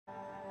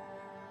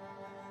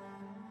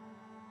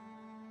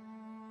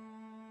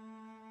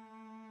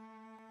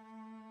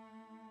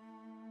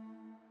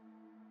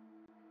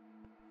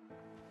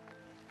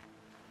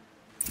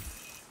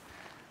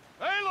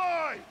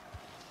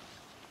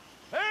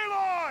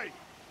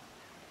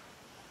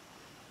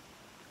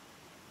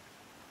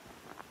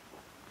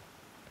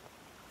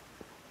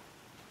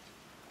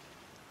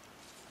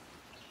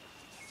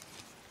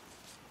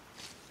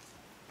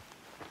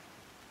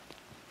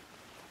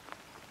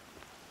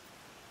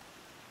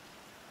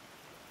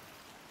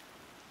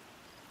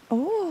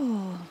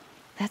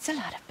That's a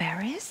lot of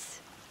berries.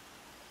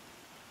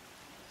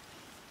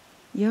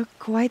 You're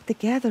quite the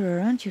gatherer,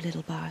 aren't you,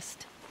 little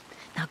Bast?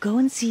 Now go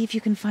and see if you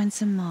can find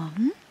some more,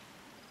 hmm?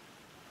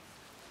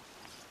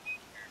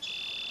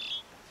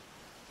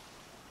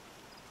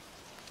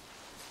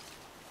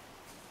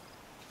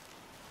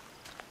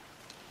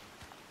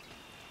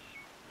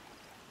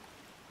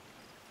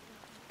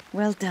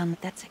 Well done,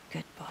 that's a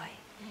good boy.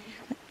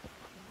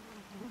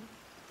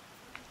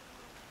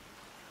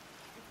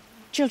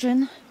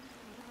 Children,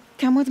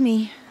 come with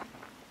me.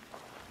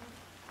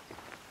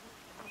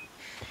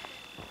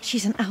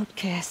 She's an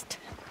outcast,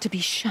 to be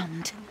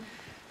shunned.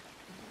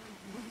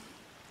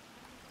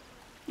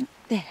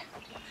 There.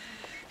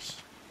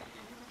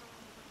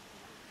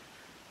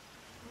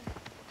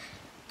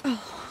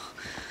 Oh,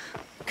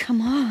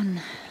 come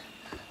on.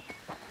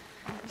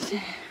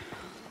 There.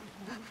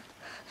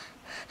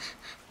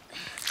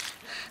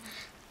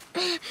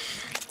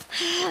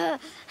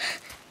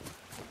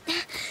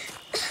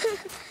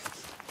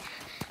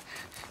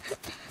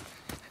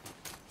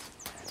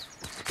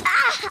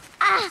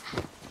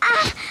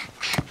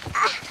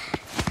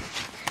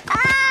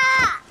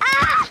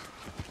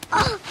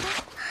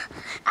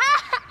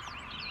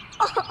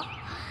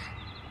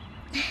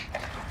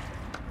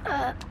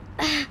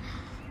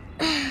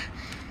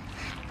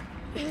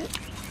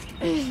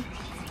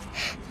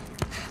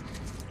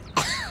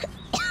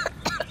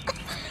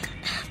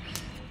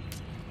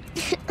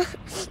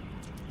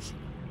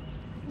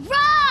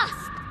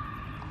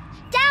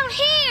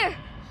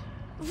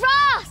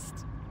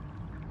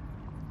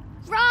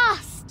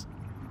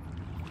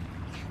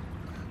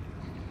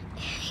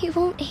 He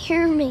won't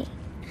hear me.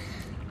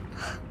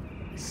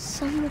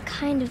 Some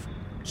kind of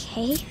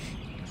cave?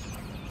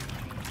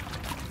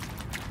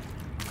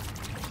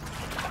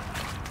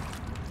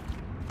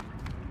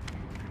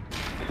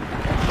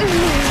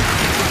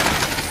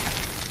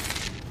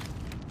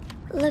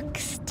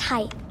 Looks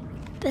tight,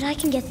 but I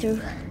can get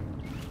through.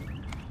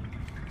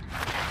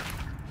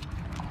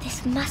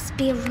 This must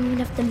be a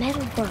ruin of the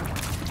metal world.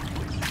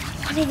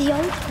 One of the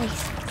old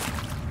places.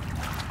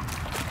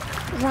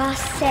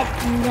 Ross said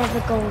never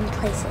go in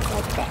places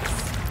like this.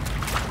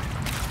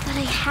 But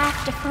I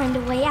have to find a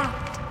way out.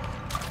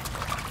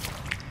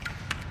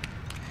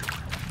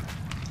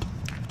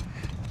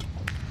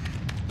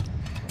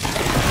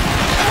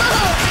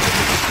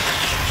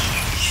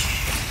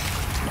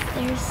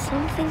 There's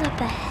something up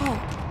ahead.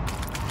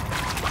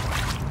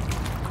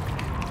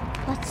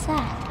 What's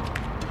that?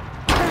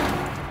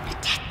 A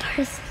dead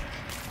person.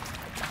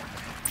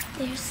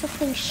 There's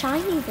something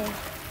shiny there.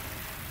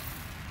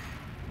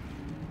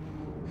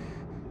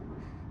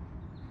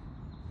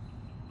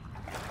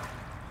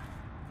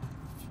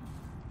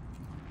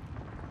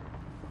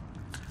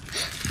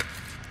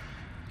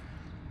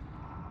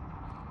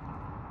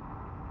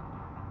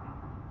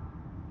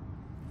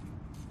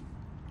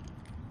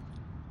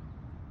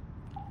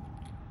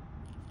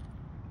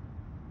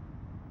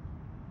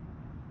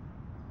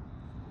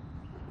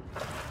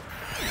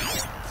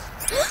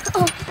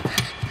 Oh.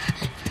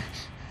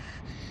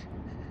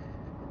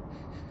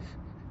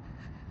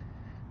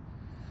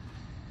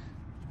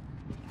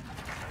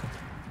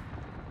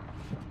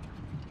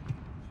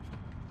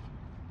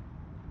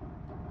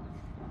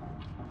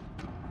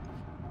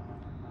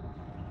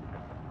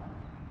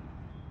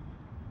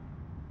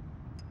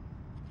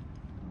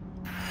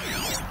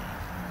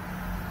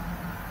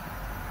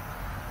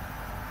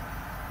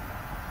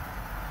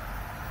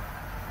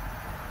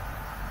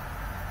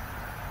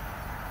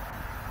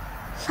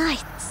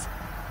 Lights.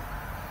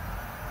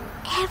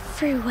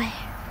 Everywhere.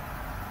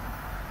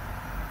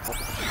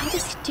 How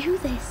does it do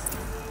this?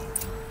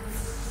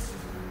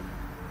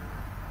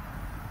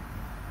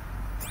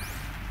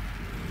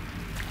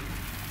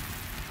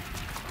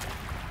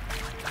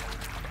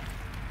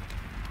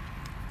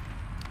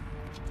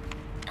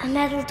 A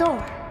metal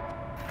door.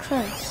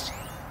 Closed.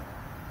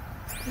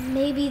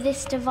 Maybe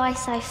this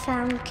device I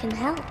found can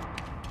help.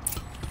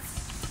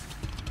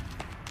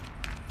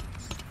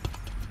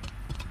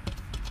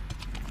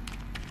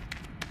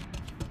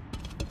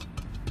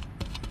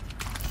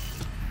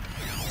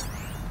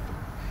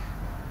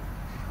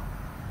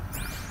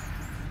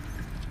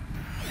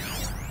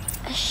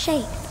 A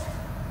shape.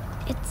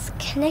 It's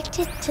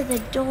connected to the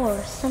door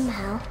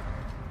somehow.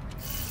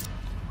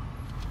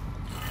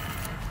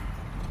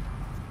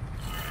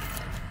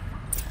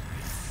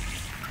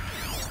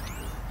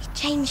 It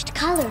changed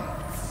color.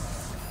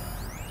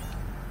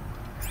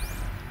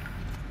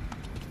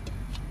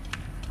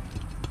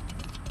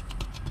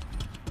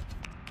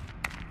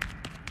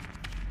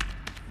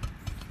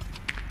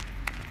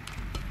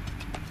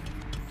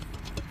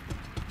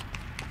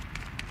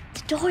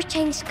 The door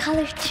changed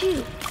color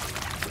too.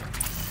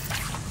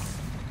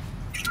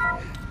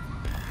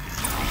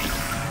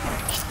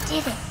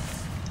 Did it?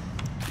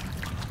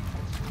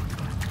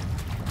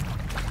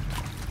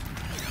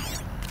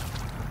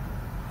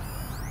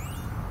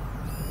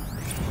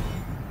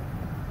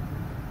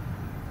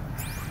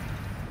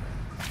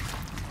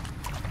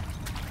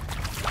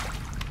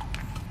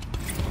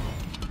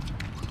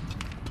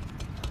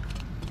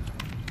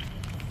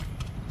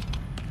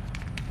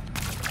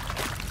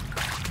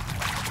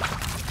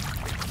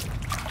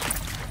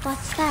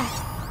 that?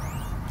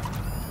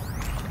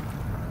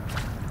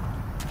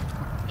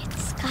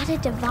 It's got a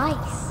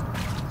device,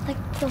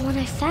 like the one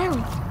I found.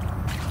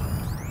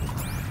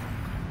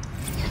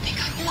 You think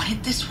I want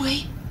it this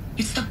way?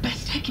 It's the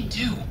best I can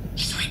do.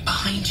 He's right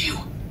behind you.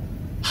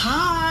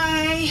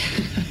 Hi!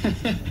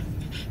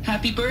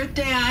 Happy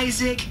birthday,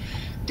 Isaac.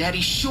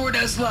 Daddy sure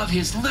does love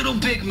his little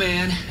big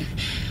man.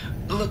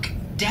 Look,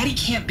 Daddy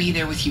can't be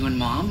there with you and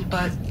Mom,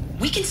 but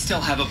we can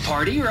still have a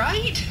party,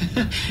 right?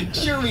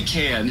 Sure we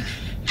can.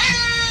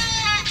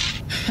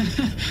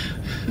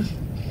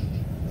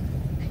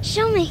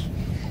 Show me.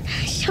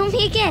 Show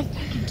me again.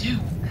 I can do.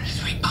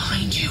 He's right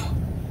behind you.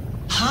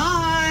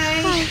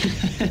 Hi!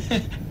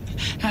 Hi.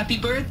 Happy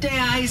birthday,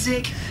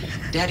 Isaac.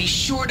 Daddy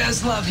sure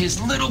does love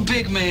his little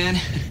big man.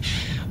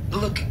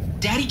 Look,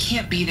 Daddy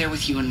can't be there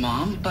with you and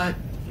Mom, but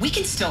we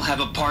can still have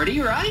a party,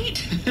 right?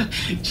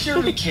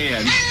 Sure we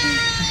can.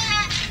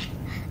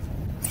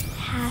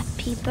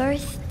 Happy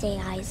birthday,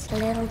 Ice,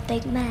 little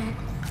big man.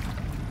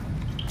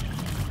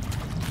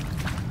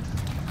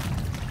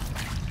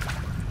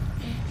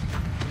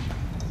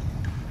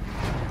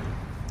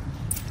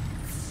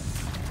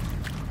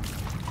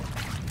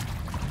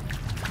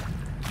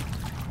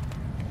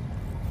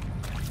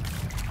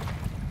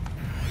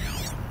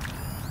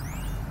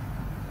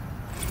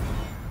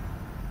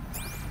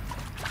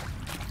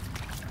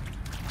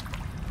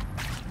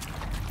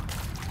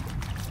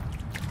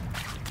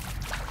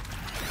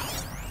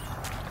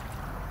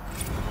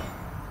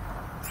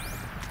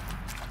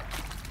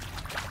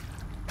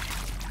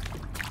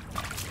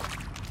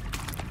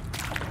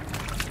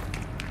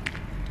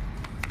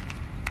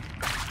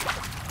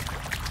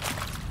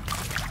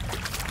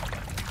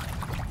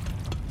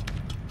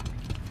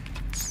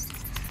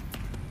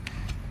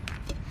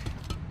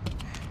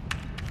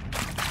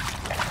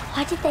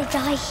 Why did they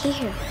die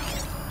here?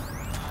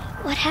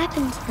 What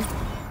happened to them?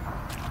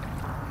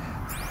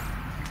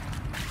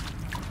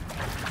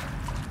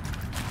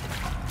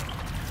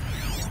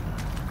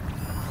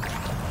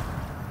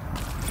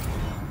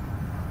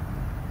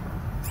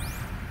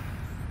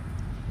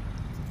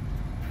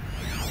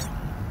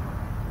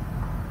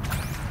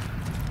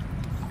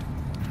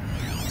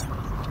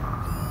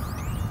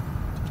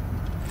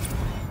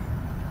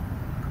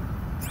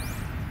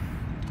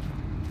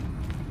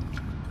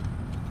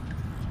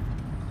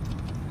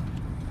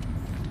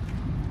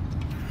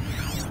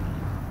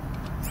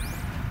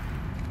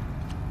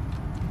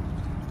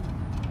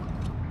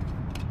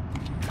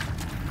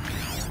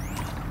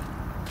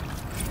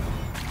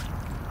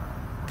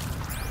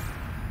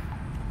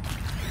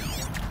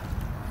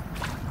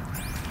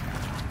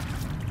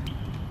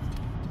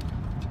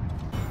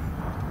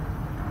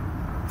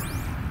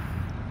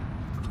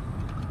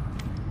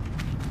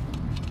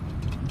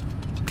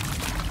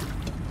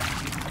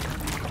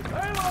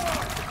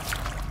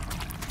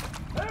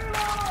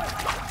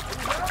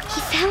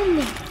 Found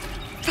me!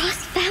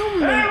 Ross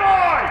found me!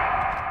 Aloy!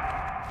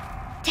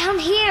 Down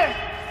here!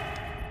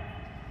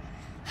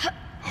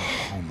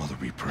 Oh, Mother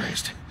be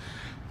praised.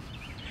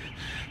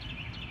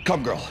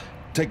 Come, girl.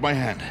 Take my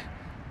hand.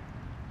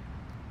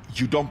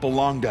 You don't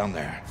belong down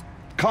there.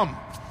 Come!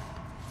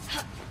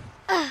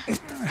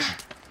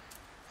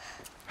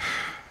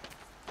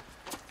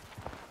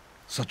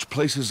 Such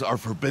places are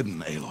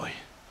forbidden, Aloy.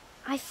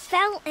 I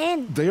fell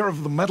in. They are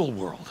of the metal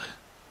world.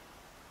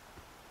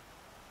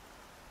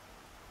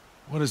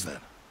 What is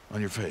that on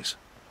your face?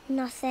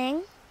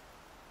 Nothing.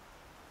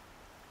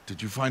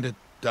 Did you find it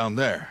down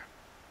there?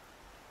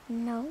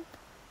 No.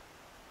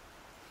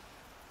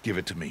 Give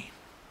it to me.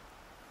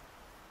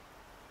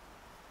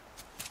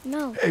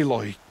 No.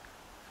 Aloy,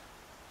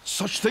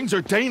 such things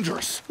are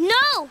dangerous.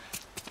 No!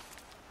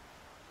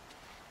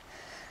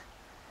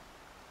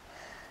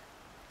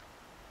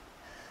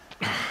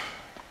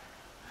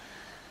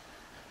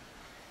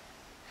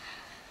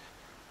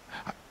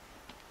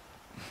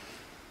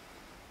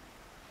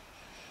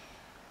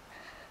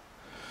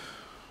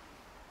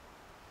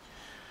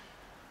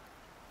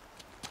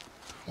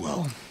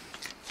 Well,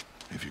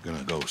 if you're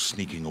gonna go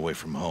sneaking away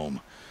from home,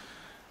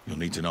 you'll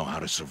need to know how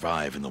to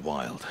survive in the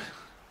wild.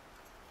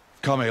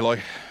 Come, Aloy.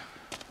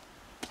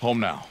 Home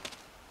now.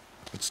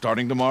 But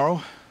starting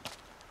tomorrow,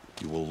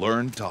 you will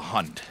learn to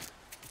hunt.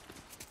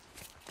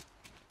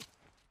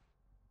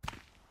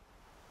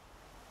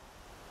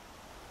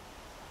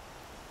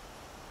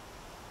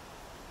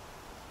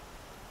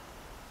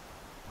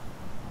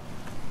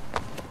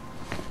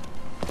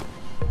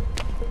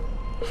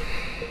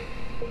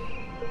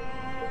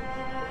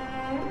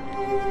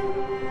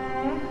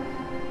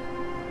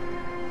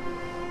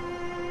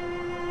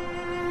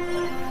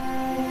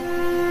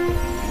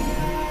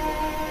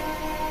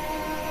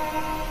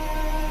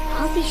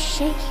 All these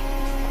shapes.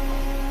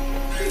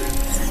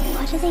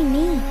 What do they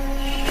mean?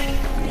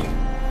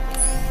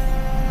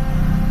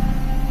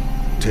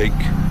 Take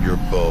your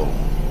bow.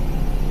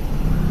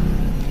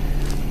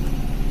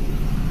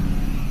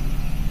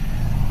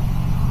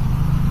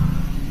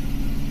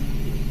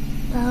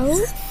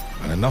 Bow?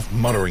 And enough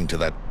muttering to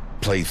that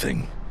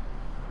plaything.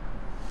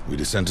 We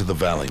descend to the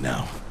valley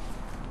now.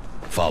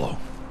 Follow.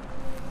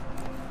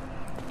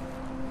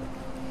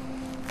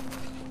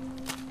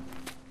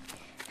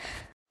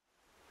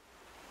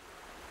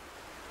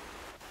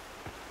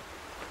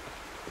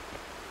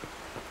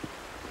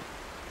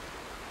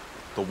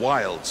 The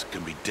wilds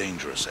can be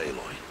dangerous,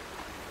 Aloy.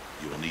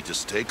 You will need to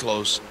stay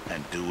close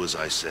and do as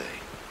I say.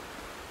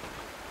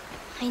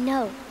 I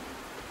know.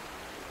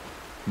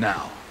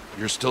 Now,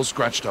 you're still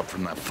scratched up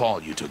from that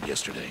fall you took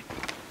yesterday.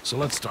 So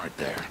let's start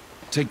there.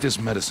 Take this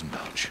medicine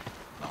pouch.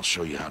 I'll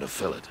show you how to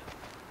fill it.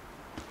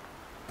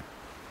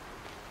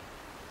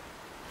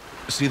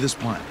 See this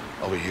plant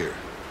over here?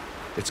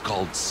 It's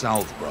called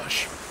salve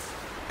brush.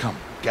 Come,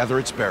 gather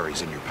its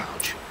berries in your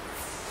pouch.